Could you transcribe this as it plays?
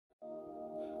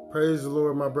Praise the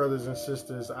Lord, my brothers and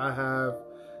sisters. I have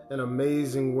an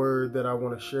amazing word that I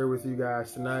want to share with you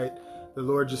guys tonight. The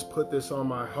Lord just put this on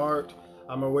my heart.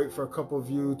 I'm going to wait for a couple of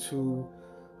you to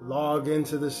log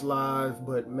into this live,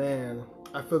 but man,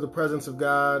 I feel the presence of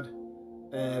God,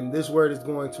 and this word is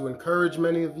going to encourage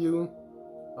many of you.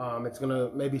 It's going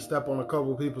to maybe step on a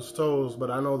couple of people's toes,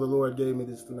 but I know the Lord gave me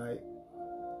this tonight.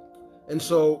 And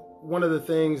so one of the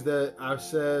things that I've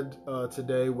said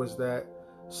today was that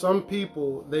some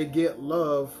people, they get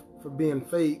love for being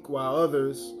fake, while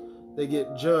others, they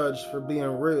get judged for being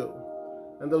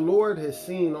real. And the Lord has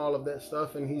seen all of that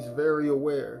stuff, and he's very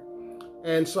aware.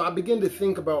 And so I begin to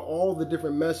think about all the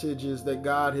different messages that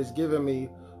God has given me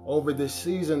over this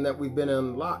season that we've been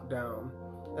in lockdown.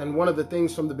 And one of the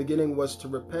things from the beginning was to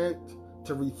repent,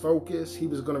 to refocus. He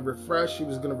was going to refresh. He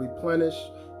was going to replenish.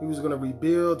 He was going to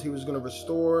rebuild. He was going to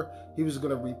restore. He was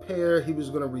going to repair. He was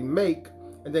going to remake.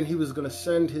 And then he was going to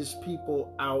send his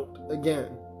people out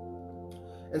again.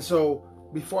 And so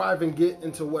before I even get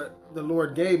into what the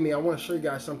Lord gave me, I want to show you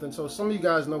guys something. So some of you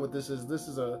guys know what this is. This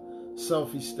is a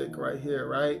selfie stick right here,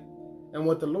 right? And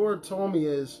what the Lord told me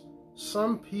is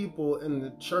some people in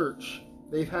the church,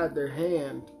 they've had their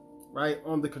hand, right,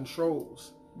 on the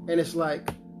controls. And it's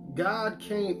like, God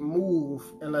can't move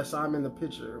unless I'm in the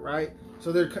picture, right?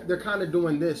 So they're kind of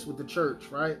doing this with the church,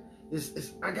 right?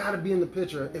 I gotta be in the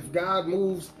picture. If God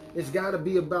moves, it's gotta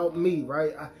be about me,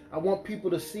 right? I want people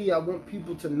to see, I want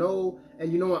people to know, and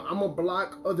you know what? I'm gonna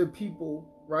block other people,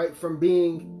 right, from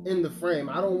being in the frame.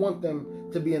 I don't want them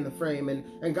to be in the frame.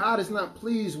 And God is not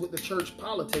pleased with the church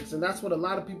politics, and that's what a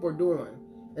lot of people are doing.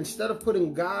 Instead of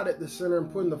putting God at the center and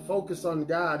putting the focus on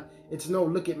God, it's no,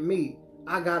 look at me.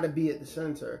 I gotta be at the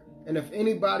center. And if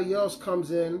anybody else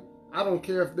comes in, I don't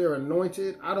care if they're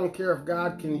anointed. I don't care if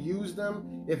God can use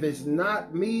them. If it's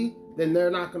not me, then they're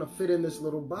not going to fit in this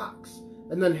little box.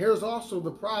 And then here's also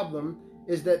the problem,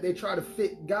 is that they try to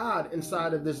fit God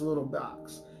inside of this little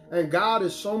box. And God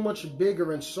is so much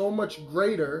bigger and so much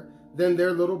greater than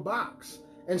their little box.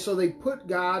 And so they put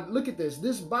God, look at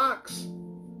this box,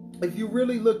 if you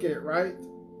really look at it, right?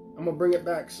 I'm going to bring it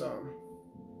back some.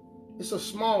 It's a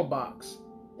small box.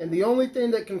 And the only thing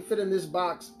that can fit in this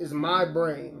box is my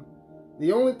brain.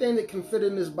 The only thing that can fit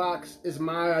in this box is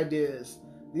my ideas.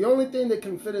 The only thing that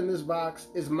can fit in this box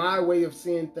is my way of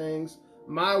seeing things,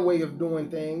 my way of doing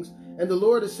things. And the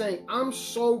Lord is saying, I'm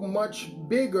so much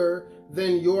bigger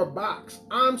than your box.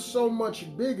 I'm so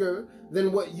much bigger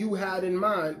than what you had in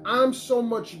mind. I'm so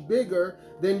much bigger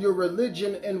than your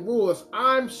religion and rules.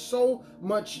 I'm so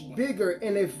much bigger.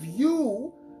 And if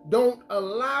you don't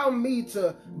allow me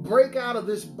to break out of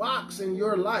this box in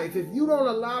your life, if you don't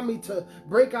allow me to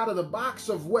break out of the box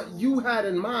of what you had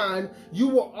in mind, you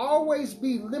will always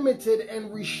be limited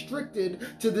and restricted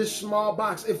to this small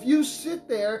box. If you sit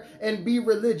there and be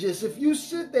religious, if you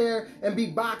sit there and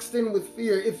be boxed in with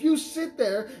fear, if you sit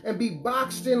there and be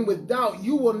boxed in with doubt,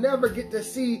 you will never get to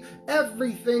see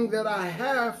everything that I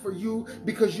have for you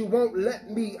because you won't let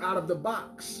me out of the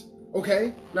box.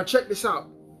 Okay? Now check this out.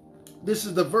 This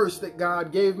is the verse that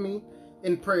God gave me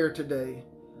in prayer today.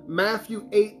 Matthew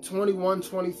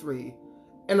 8:21-23.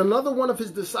 And another one of his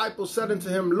disciples said unto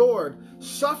him, Lord,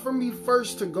 suffer me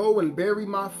first to go and bury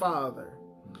my father.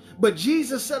 But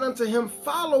Jesus said unto him,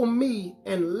 follow me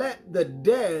and let the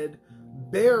dead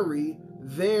bury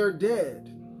their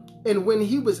dead. And when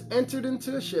he was entered into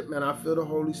the ship, man, I feel the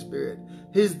Holy Spirit,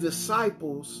 his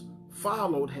disciples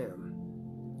followed him.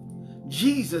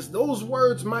 Jesus, those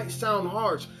words might sound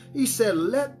harsh. He said,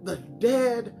 let the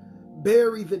dead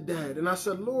bury the dead. And I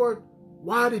said, Lord,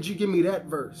 why did you give me that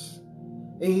verse?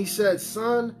 And he said,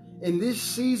 son, in this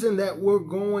season that we're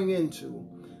going into,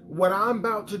 what I'm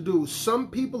about to do, some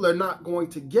people are not going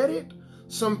to get it.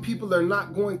 Some people are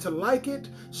not going to like it.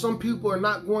 Some people are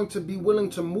not going to be willing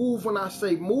to move when I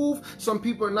say move. Some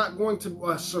people are not going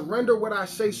to surrender when I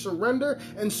say surrender.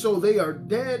 And so they are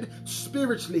dead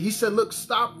spiritually. He said, look,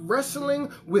 stop wrestling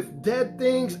with dead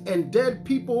things and dead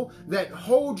people that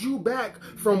hold you back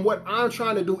from what I'm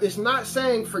trying to do. It's not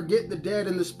saying forget the dead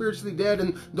and the spiritually dead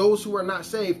and those who are not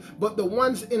saved, but the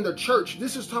ones in the church.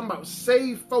 This is talking about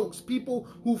saved folks, people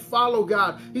who follow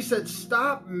God. He said,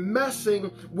 stop messing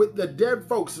with the dead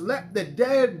folks. Let the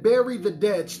dead bury the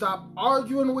dead. Stop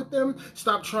arguing with them.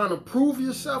 Stop trying to prove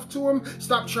yourself to them.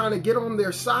 Stop trying to get on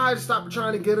their side. Stop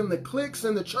trying to get in the cliques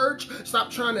in the church. Stop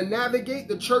trying to navigate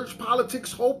the church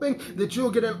politics, hoping that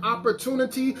you'll get an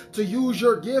opportunity to use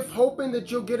your gift, hoping that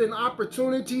you'll get an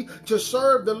opportunity to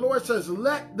serve. The Lord says,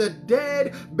 let the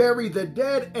dead bury the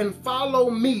dead and follow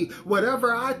me.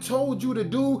 Whatever I told you to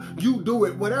do, you do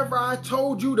it. Whatever I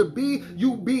told you to be,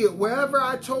 you be it. Wherever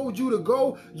I told you to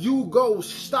go, you go. So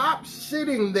stop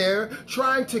sitting there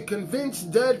trying to convince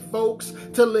dead folks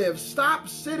to live. Stop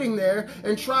sitting there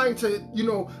and trying to,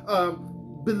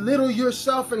 belittle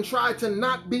yourself and try to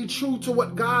not be true to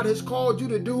what God has called you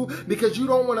to do because you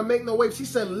don't want to make no waves. He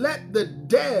said, let the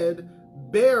dead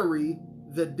bury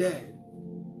the dead.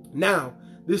 Now,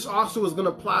 this also is going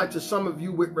to apply to some of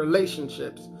you with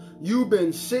relationships. You've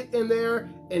been sitting there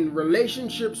in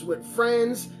relationships with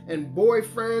friends and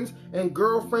boyfriends and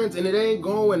girlfriends, and it ain't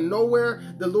going nowhere.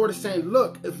 The Lord is saying,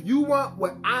 look, if you want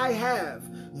what I have,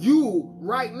 you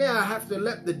right now have to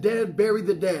let the dead bury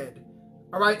the dead.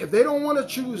 All right, if they don't want to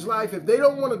choose life, if they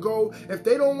don't want to go, if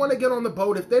they don't want to get on the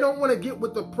boat, if they don't want to get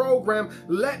with the program,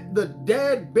 let the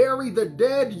dead bury the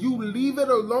dead. You leave it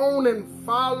alone and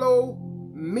follow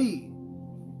me.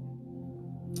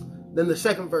 Then the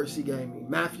second verse he gave me,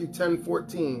 Matthew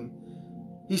 10:14.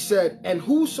 He said, and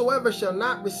whosoever shall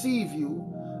not receive you,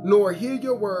 nor hear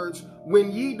your words,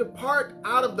 when ye depart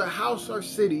out of the house or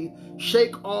city,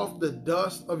 shake off the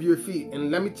dust of your feet.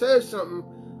 And let me tell you something.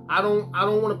 I don't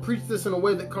want to preach this in a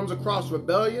way that comes across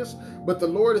rebellious, but the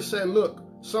Lord is saying, look,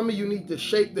 some of you need to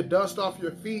shake the dust off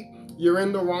your feet. You're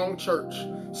in the wrong church.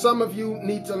 Some of you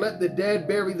need to let the dead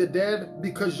bury the dead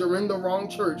because you're in the wrong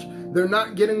church. They're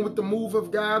not getting with the move of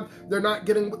God. They're not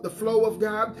getting with the flow of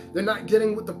God. They're not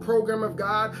getting with the program of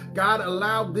God. God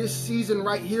allowed this season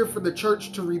right here for the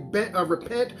church to repent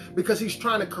because he's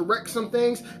trying to correct some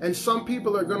things. And some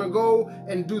people are going to go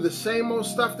and do the same old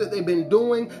stuff that they've been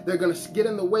doing. They're going to get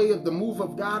in the way of the move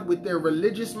of God with their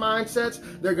religious mindsets.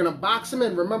 They're going to box them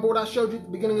in. Remember what I showed you at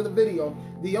the beginning of the video.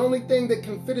 The only thing that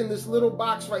can fit in this little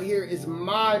box right here is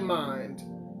my mind.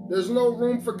 There's no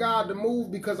room for God to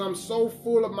move because I'm so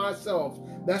full of myself.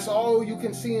 That's all you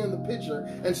can see in the picture.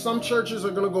 And some churches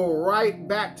are going to go right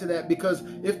back to that because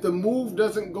if the move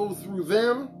doesn't go through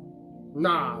them,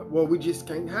 we just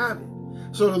can't have it.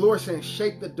 So the Lord's saying,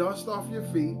 shake the dust off your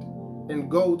feet and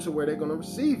go to where they're going to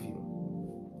receive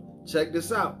you. Check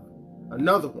this out.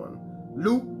 Another one.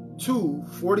 Luke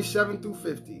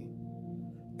 2:47-50.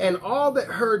 And all that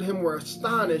heard him were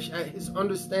astonished at his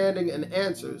understanding and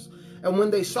answers. And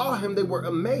when they saw him, they were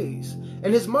amazed.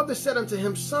 And his mother said unto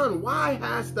him, Son, why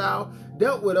hast thou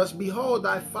dealt with us? Behold,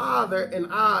 thy father and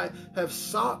I have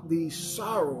sought thee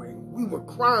sorrowing. We were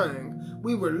crying.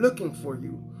 We were looking for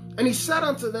you. And he said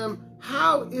unto them,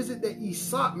 How is it that ye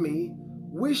sought me?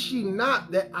 Wish ye not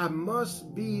that I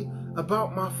must be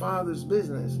about my father's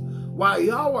business? While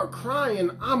y'all are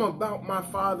crying, I'm about my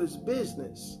father's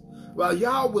business. While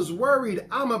y'all was worried,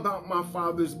 I'm about my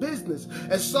father's business.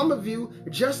 And some of you,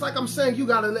 just like I'm saying, you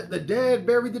got to let the dead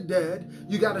bury the dead.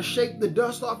 You got to shake the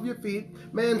dust off your feet.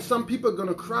 Man, some people are going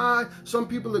to cry. Some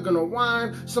people are going to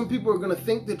whine. Some people are going to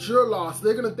think that you're lost.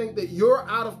 They're going to think that you're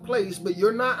out of place, but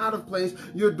you're not out of place.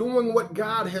 You're doing what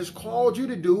God has called you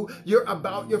to do. You're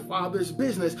about your father's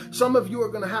business. Some of you are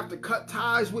going to have to cut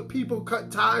ties with people,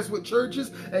 cut ties with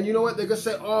churches. And you know what? They're going to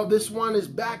say, oh, this one is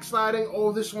backsliding.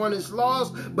 Oh, this one is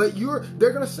lost. But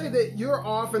they're going to say that you're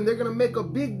off and they're going to make a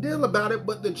big deal about it.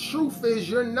 But the truth is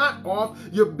you're not off.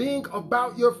 You're being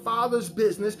about your father's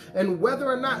business. And whether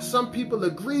or not some people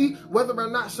agree, whether or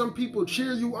not some people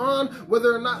cheer you on,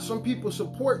 whether or not some people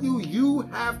support you, you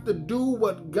have to do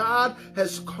what God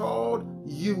has called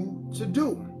you to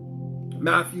do.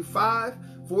 Matthew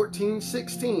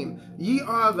 5:14-16. Ye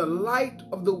are the light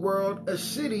of the world, a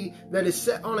city that is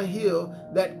set on a hill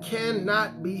that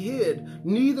cannot be hid.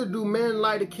 Neither do men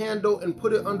light a candle and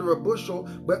put it under a bushel,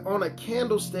 but on a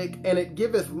candlestick, and it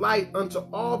giveth light unto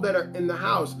all that are in the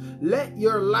house. Let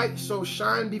your light so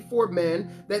shine before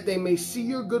men that they may see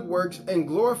your good works and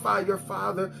glorify your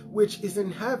Father which is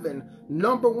in heaven.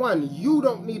 Number one, you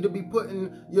don't need to be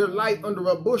putting your light under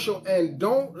a bushel, and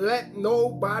don't let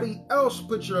nobody else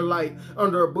put your light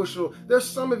under a bushel. There's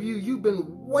some of you, you've been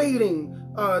waiting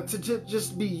to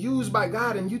just be used by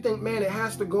God, and you think, man, it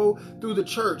has to go through the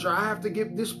church, or I have to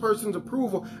get this person's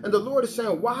approval. And the Lord is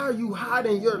saying, why are you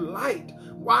hiding your light?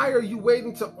 Why are you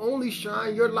waiting to only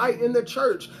shine your light in the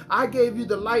church? I gave you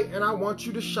the light and I want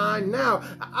you to shine now.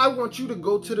 I want you to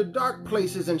go to the dark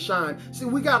places and shine. See,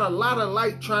 we got a lot of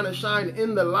light trying to shine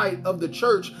in the light of the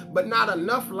church, but not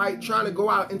enough light trying to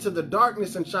go out into the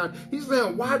darkness and shine. He's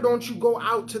saying, why don't you go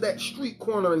out to that street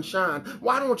corner and shine?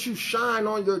 Why don't you shine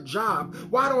on your job?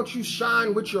 Why don't you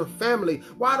shine with your family?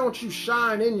 Why don't you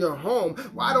shine in your home?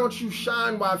 Why don't you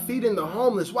shine while feeding the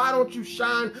homeless? Why don't you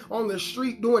shine on the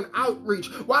street doing outreach?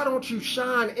 Why don't you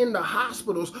shine in the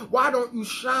hospitals? Why don't you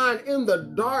shine in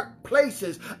the dark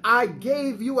places? I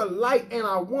gave you a light and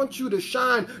I want you to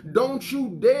shine. Don't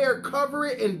you dare cover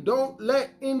it, and don't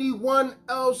let anyone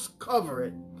else cover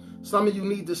it. Some of you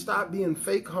need to stop being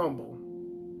fake humble.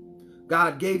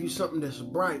 God gave you something that's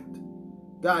bright.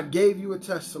 God gave you a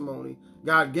testimony.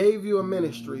 God gave you a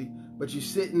ministry, but you're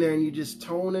sitting there and you're just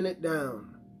toning it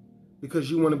down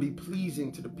because you want to be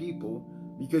pleasing to the people,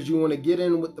 because you want to get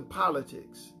in with the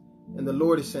politics. And the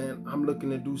Lord is saying, I'm looking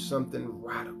to do something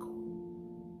radical.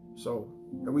 So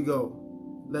here we go.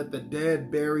 Let the dead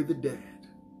bury the dead.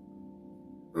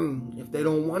 If they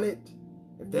don't want it,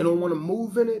 if they don't want to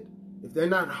move in it, if they're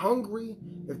not hungry,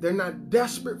 if they're not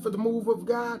desperate for the move of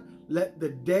God, let the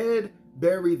dead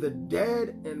bury the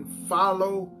dead and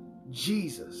follow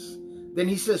Jesus. Then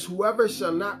he says, whoever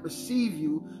shall not receive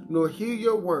you nor hear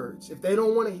your words. If they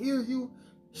don't want to hear you,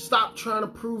 stop trying to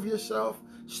prove yourself.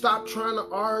 Stop trying to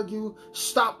argue.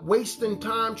 Stop wasting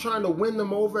time trying to win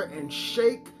them over, and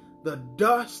shake the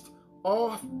dust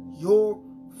off your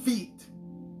feet.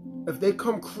 If they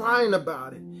come crying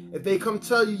about it, if they come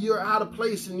tell you you're out of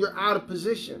place and you're out of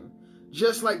position,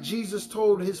 just like Jesus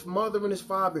told his mother and his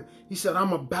father, he said,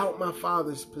 I'm about my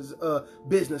Father's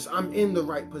business. I'm in the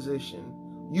right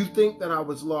position. You think that I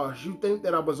was lost. You think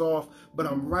that I was off, but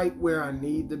I'm right where I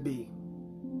need to be.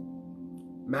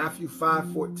 Matthew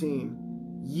 5:14,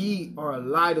 ye are a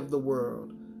light of the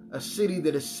world, a city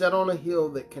that is set on a hill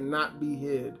that cannot be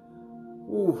hid.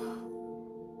 Ooh.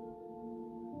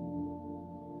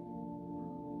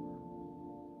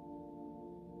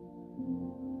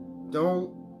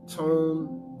 Don't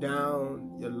tone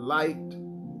down your light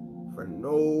for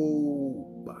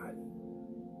nobody.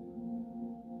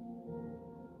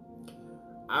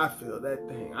 I feel that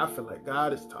thing. I feel like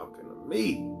God is talking to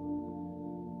me.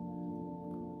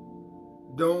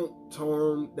 Don't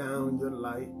tone down your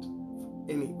light for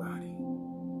anybody.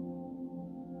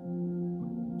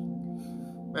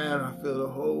 Man, I feel the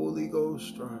Holy Ghost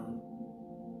strong.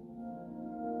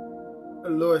 The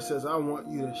Lord says, I want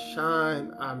you to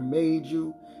shine. I made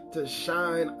you to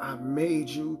shine. I made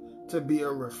you to be a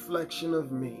reflection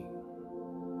of me.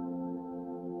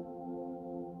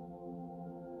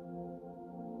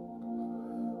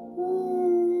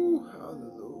 Ooh,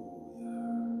 hallelujah.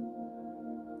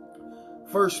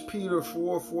 1 Peter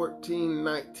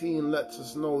 4:14-19 lets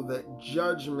us know that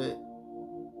judgment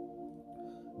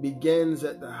begins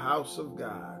at the house of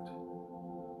God.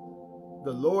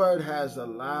 The Lord has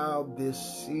allowed this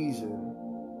season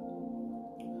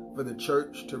for the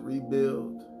church to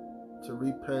rebuild, to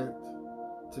repent,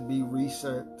 to be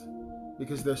resent,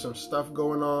 because there's some stuff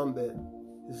going on that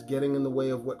is getting in the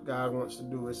way of what God wants to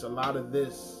do. It's a lot of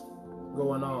this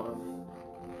going on.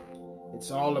 It's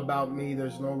all about me.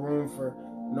 There's no room for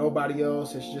nobody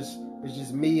else. It's just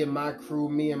me and my crew,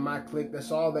 me and my clique.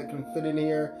 That's all that can fit in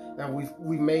here. And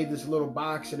we made this little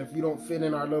box, and if you don't fit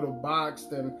in our little box,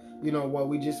 then you know what,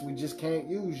 we just can't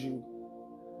use you.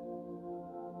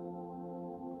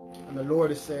 And the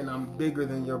Lord is saying, I'm bigger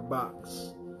than your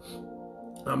box.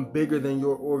 I'm bigger than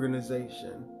your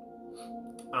organization.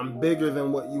 I'm bigger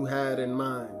than what you had in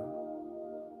mind.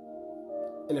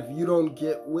 And if you don't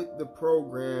get with the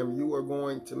program, you are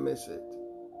going to miss it.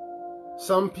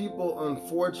 Some people,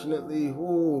 unfortunately,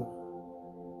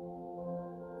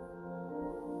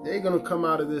 they're going to come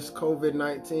out of this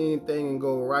COVID-19 thing and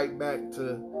go right back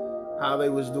to how they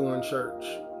was doing church.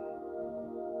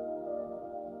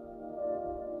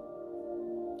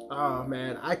 Oh,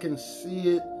 man, I can see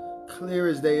it clear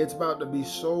as day. It's about to be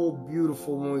so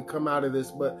beautiful when we come out of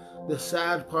this. But the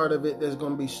sad part of it, there's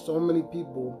going to be so many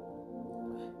people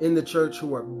in the church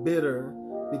who are bitter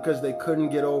because they couldn't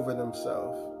get over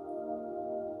themselves.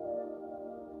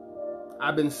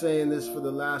 I've been saying this for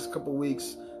the last couple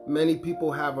weeks. Many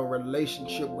people have a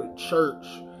relationship with church,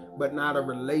 but not a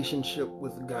relationship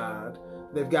with God.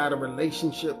 They've got a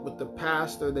relationship with the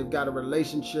pastor. They've got a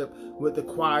relationship with the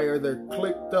choir. They're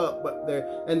clicked up,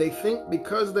 and they think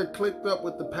because they're clicked up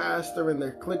with the pastor and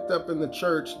they're clicked up in the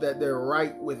church that they're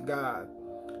right with God.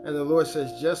 And the Lord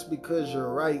says, just because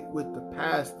you're right with the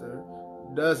pastor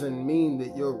doesn't mean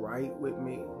that you're right with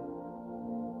me.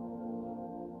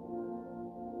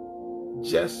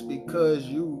 Just because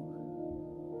you're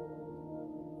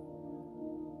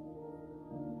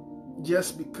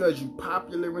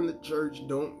popular in the church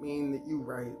don't mean that you're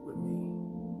right with me.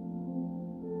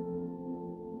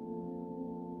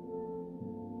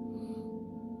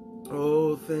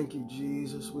 Oh, thank you,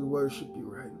 Jesus. We worship you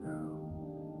right now.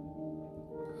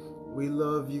 We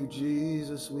love you,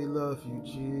 Jesus. We love you,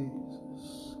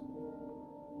 Jesus.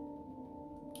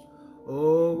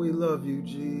 Oh, we love you,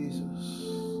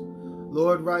 Jesus.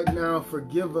 Lord, right now,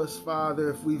 forgive us, Father,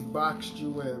 if we've boxed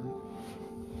you in.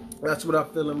 That's what I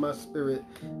feel in my spirit.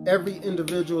 Every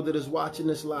individual that is watching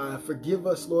this live, forgive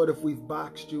us, Lord, if we've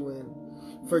boxed you in.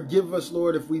 Forgive us,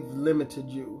 Lord, if we've limited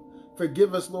you.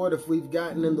 Forgive us, Lord, if we've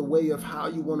gotten in the way of how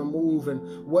you want to move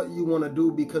and what you want to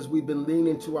do because we've been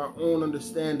leaning to our own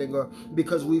understanding, or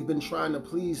because we've been trying to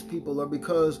please people, or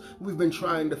because we've been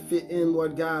trying to fit in,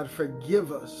 Lord God.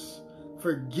 Forgive us.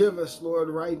 Forgive us, Lord,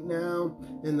 right now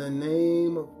in the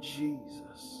name of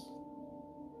Jesus.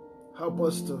 Help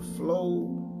us to flow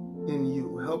in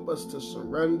you. Help us to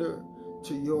surrender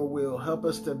to your will. Help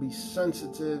us to be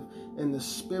sensitive in the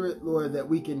spirit, Lord, that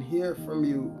we can hear from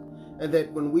you. And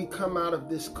that when we come out of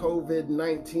this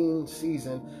COVID-19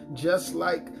 season, just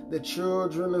like the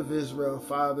children of Israel,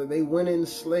 Father, they went in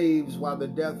slaves while the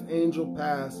death angel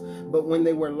passed. But when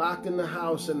they were locked in the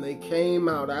house and they came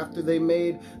out, after they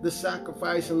made the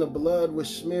sacrifice and the blood was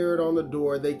smeared on the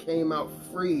door, they came out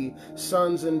free,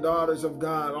 sons and daughters of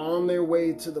God, on their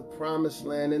way to the promised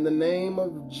land. In the name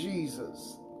of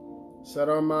Jesus, set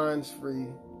our minds free,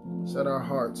 set our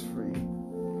hearts free.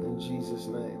 In Jesus'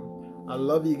 name. I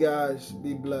love you guys.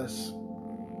 Be blessed.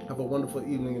 Have a wonderful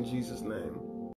evening in Jesus' name.